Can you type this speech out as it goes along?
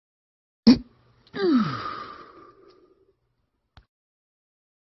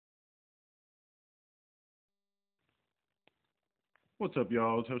What's up,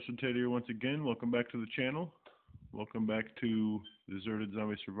 y'all? It's Hosted Ted here once again. Welcome back to the channel. Welcome back to Deserted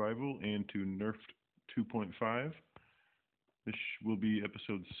Zombie Survival and to Nerfed 2.5. This will be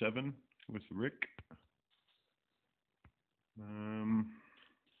episode 7 with Rick. I don't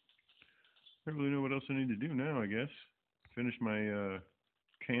really know what else I need to do now, I guess. Finish my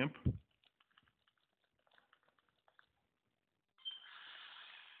camp.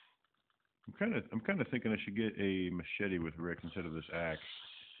 I'm kind of thinking I should get a machete with Rick instead of this axe.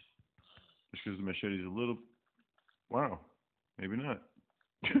 Just because the machete's a little... Wow. Maybe not.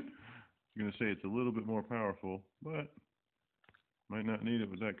 I'm going to say it's a little bit more powerful, but might not need it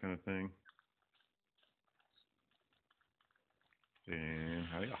with that kind of thing. And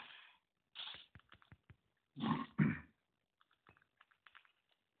hiya.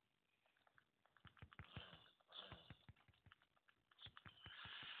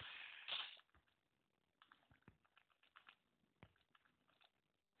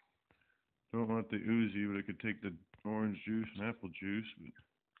 Don't want the Uzi, but I could take the orange juice and apple juice. But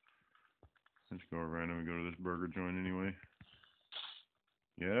let's go around and go to this burger joint anyway.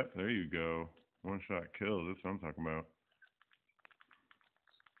 Yep, there you go. One shot kill. That's what I'm talking about.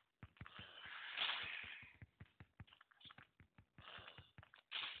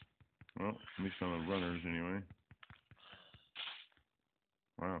 Well, at least on the runners anyway.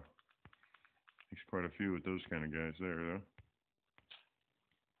 Wow. Takes quite a few with those kind of guys there, though.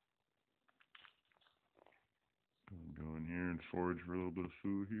 I'll go in here and forage for a little bit of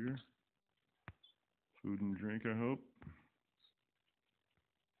food here. Food and drink, I hope.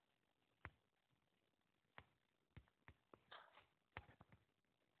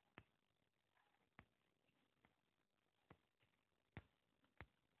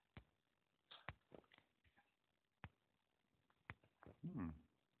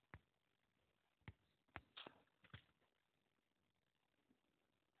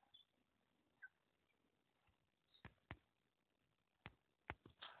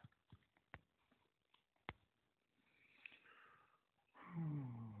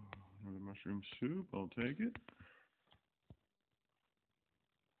 Another mushroom soup, I'll take it.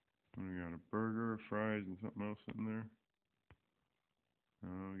 We got a burger, fries, and something else in there.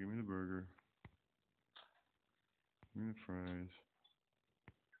 Oh, give me the burger. Give me the fries.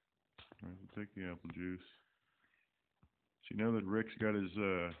 Alright, we'll take the apple juice. See, now that Rick's got his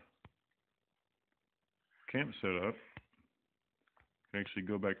camp set up, I can actually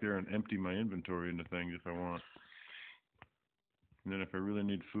go back there and empty my inventory into things if I want. And then if I really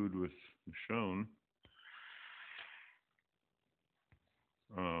need food with Michonne,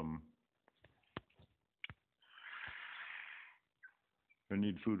 if I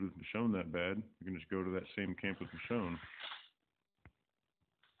need food with Michonne that bad, I can just go to that same camp with Michonne.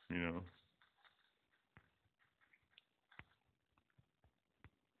 You know.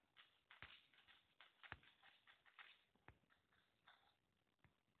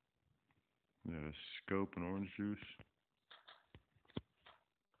 Yeah, a scope and orange juice.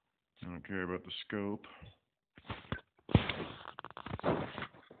 I don't care about the scope.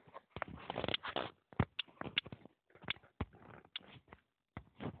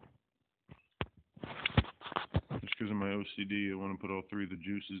 Just because of my OCD, I want to put all three of the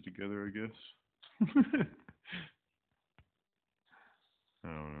juices together, I guess. I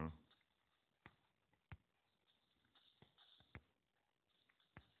don't know.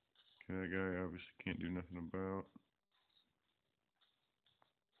 Okay, that guy I obviously can't do nothing about.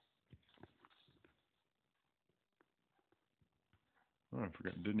 Oh, I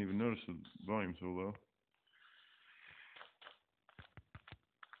forgot. Didn't even notice the volume so low.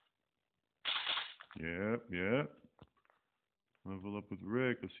 Yep. Level up with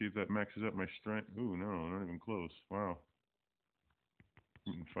Rick. Let's see if that maxes up my strength. Ooh, no, not even close. Wow.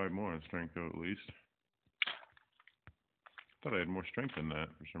 5 more on strength, though, at least. Thought I had more strength than that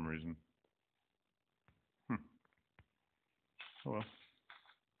for some reason. Oh well.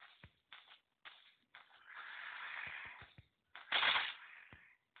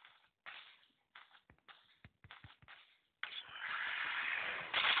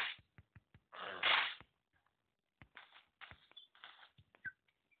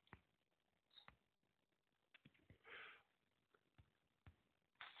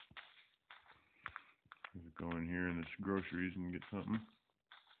 Let's go in here in this groceries and get something.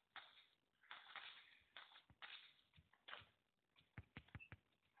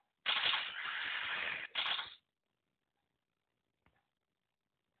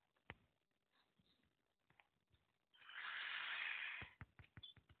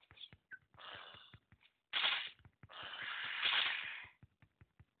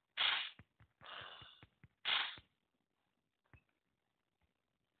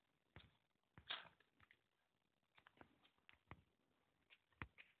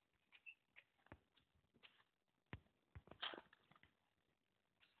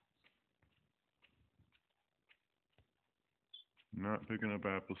 not picking up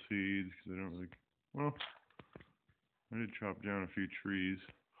apple seeds because I don't really. Well, I did chop down a few trees.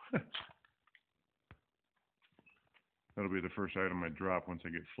 That'll be the first item I drop once I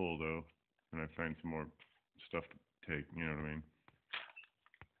get full, though, and I find some more stuff to take. You know what I mean?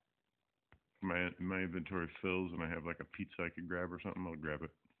 My inventory fills and I have like a pizza I could grab or something, I'll grab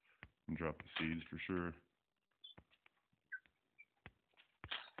it and drop the seeds for sure.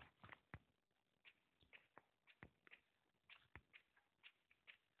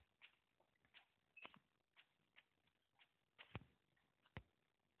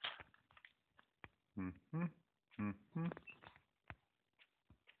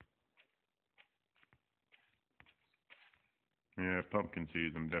 Yeah, pumpkin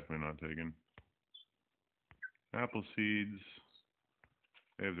seeds I'm definitely not taking. Apple seeds,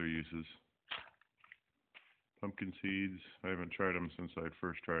 they have their uses. Pumpkin seeds, I haven't tried them since I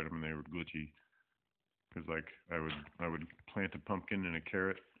first tried them and they were glitchy. Cause like I would plant a pumpkin and a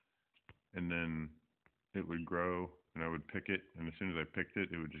carrot, and then it would grow and I would pick it, and as soon as I picked it,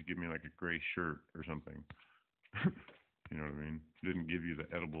 it would just give me like a gray shirt or something. You know what I mean? It didn't give you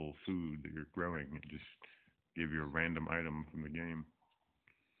the edible food that you're growing. It just gave you a random item from the game.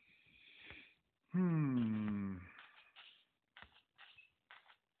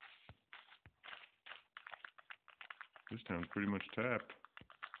 This town's pretty much tapped.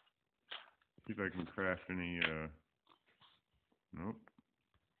 See if I can craft any, nope.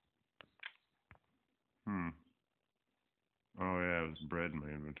 Oh yeah, it was bread in my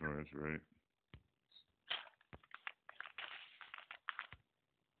inventory, that's right.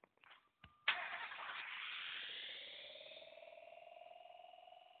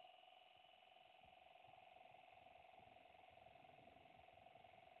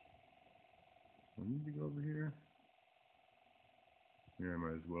 I need to go over here. Yeah, I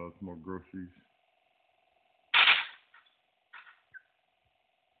might as well. It's more groceries.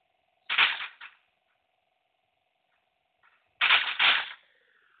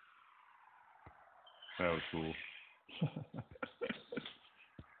 That was cool.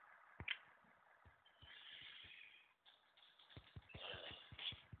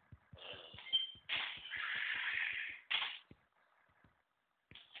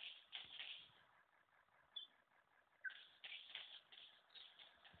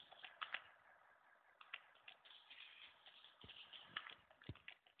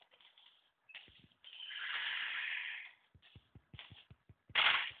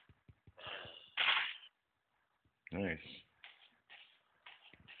 Nice.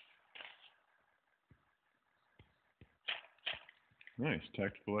 Nice.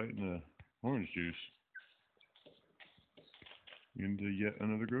 Tactical light and orange juice. Into yet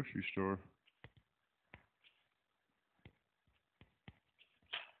another grocery store.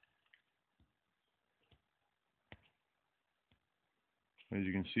 As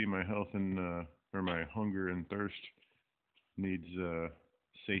you can see, my health and or my hunger and thirst needs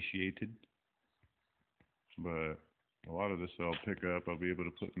satiated. But a lot of this I'll pick up. I'll be able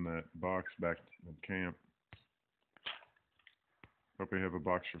to put in that box back at camp. Probably have a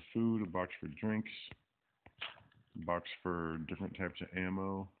box for food, a box for drinks, a box for different types of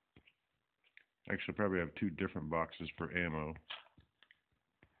ammo. Actually, probably have 2 different boxes for ammo.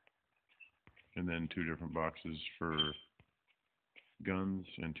 And then 2 different boxes for guns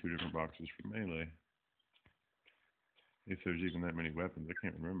and 2 different boxes for melee. If there's even that many weapons, I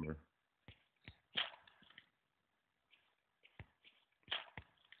can't remember.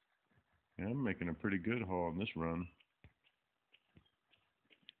 Yeah, I'm making a pretty good haul on this run.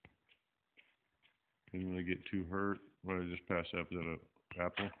 Didn't really get too hurt. What did I just pass up? Is that an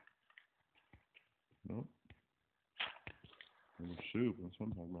apple? Nope. Soup, that's what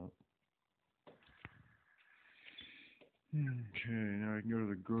I'm talking about. Okay, now I can go to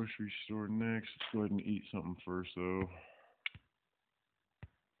the grocery store next. Let's go ahead and eat something first, though.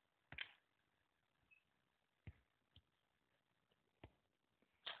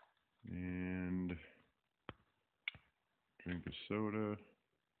 And drink a soda.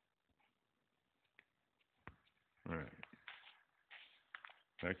 Alright.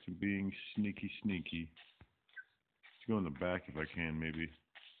 Back to being sneaky. Let's go in the back if I can, maybe.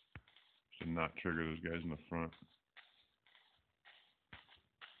 To not trigger those guys in the front.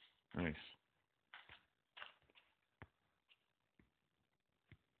 Nice.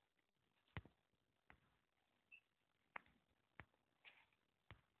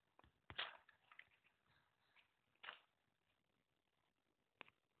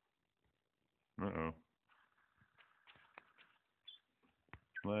 Uh-oh.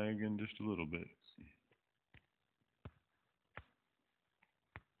 Lagging just a little bit.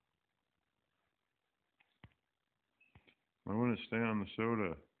 I want doing it. Stay on the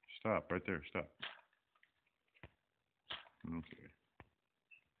soda. Stop right there. Stop. Okay.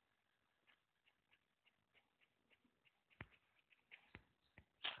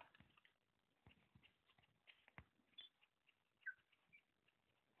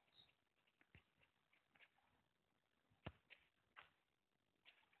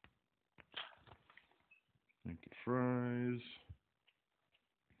 Make the fries.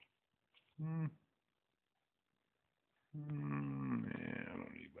 Yeah, I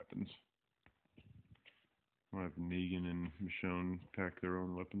don't need weapons. I'll have Negan and Michonne pack their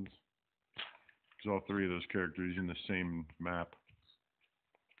own weapons. Because all three of those characters in the same map.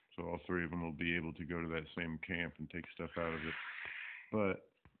 So all three of them will be able to go to that same camp and take stuff out of it. But,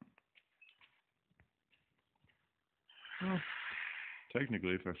 well,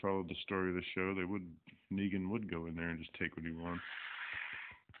 technically, if I followed the story of the show, Negan would go in there and just take what he wants.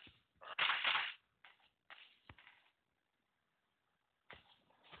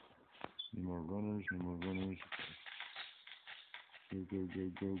 No more runners, no more runners. Go, go, go,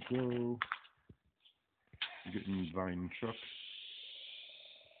 go, go. Getting vine trucks.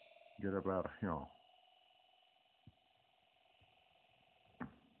 Get up out of here.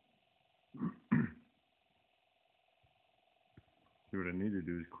 See, what I need to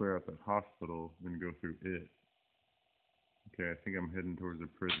do is clear out that hospital and go through it. Okay, I think I'm heading towards the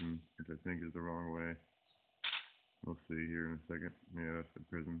prison, which I think is the wrong way. We'll see here in a second. Yeah, that's the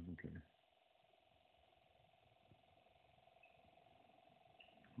prison. Okay.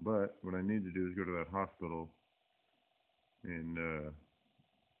 But what I need to do is go to that hospital and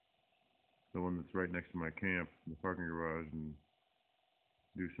the one that's right next to my camp, the parking garage, and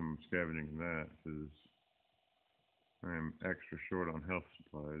do some scavenging in that, because I am extra short on health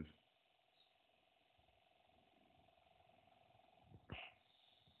supplies.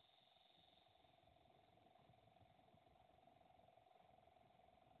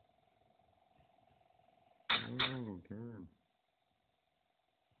 Oh, turn.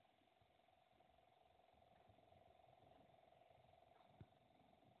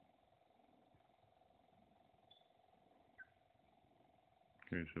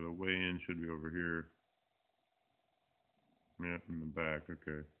 Okay, so the way in should be over here. Yeah, in the back,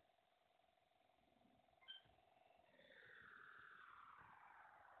 okay.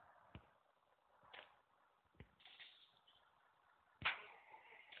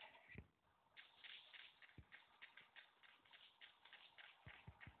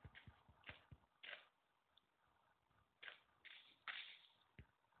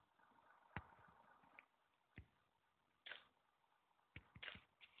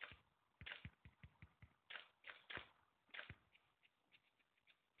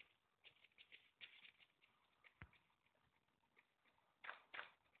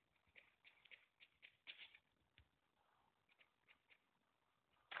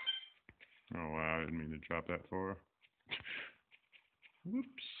 Oh wow, I didn't mean to drop that far. Whoops.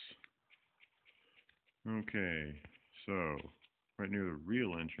 Okay, so right near the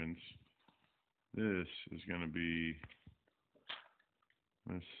real entrance, this is going to be,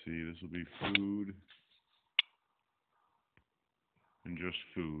 let's see, this will be food and just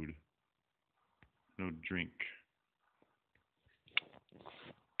food, no drink.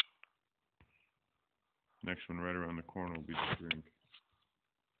 Next one right around the corner will be the drink.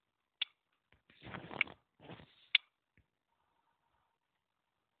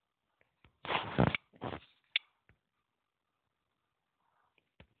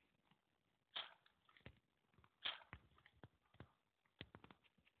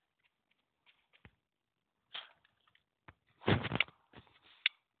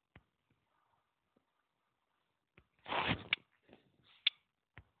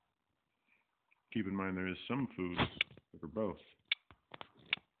 Keep in mind there is some foods that are both.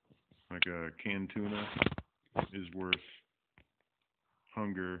 Like a canned tuna is worth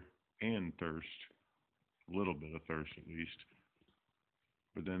hunger and thirst. A little bit of thirst at least.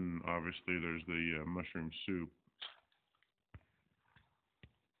 But then obviously there's the mushroom soup.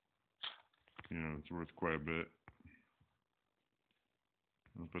 You know, it's worth quite a bit.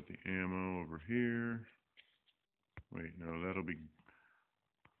 I'll put the ammo over here. Wait, no, that'll be...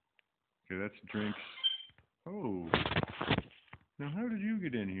 Okay, that's drinks. Oh! Now how did you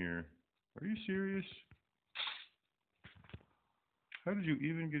get in here? Are you serious? How did you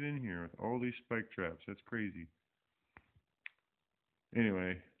even get in here with all these spike traps? That's crazy.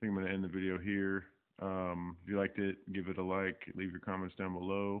 Anyway, I think I'm going to end the video here. If you liked it, give it a like, leave your comments down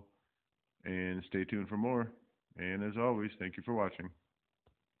below, and stay tuned for more. And as always, thank you for watching.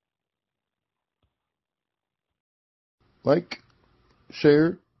 Like,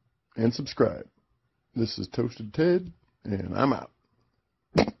 share, and subscribe. This is Toasted Ted, And I'm out.